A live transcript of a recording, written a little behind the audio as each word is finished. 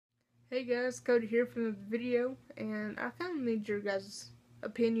Hey guys, Cody here from the video, and I kind of need your guys'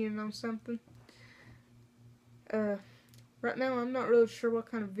 opinion on something. Right now I'm not really sure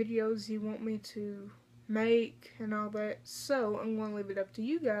what kind of videos you want me to make and all that, so I'm going to leave it up to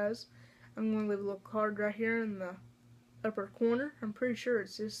you guys. I'm going to leave a little card right here in the upper corner. I'm pretty sure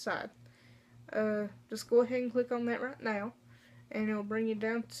it's this side. Just go ahead and click on that right now, and it'll bring you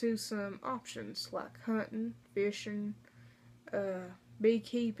down to some options like hunting, fishing,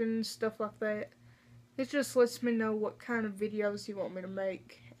 beekeeping, stuff like that. It just lets me know what kind of videos you want me to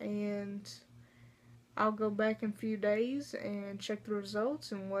make, and I'll go back in a few days and check the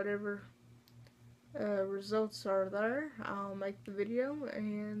results, and whatever results are there, I'll make the video.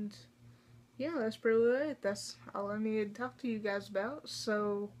 And yeah, that's pretty it. That's all I needed to talk to you guys about.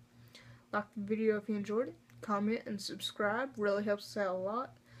 So like the video if you enjoyed it, comment and subscribe, really helps us out a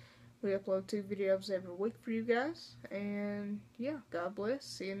lot. We upload 2 videos every week for you guys, and yeah, God bless,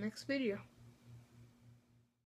 see you next video.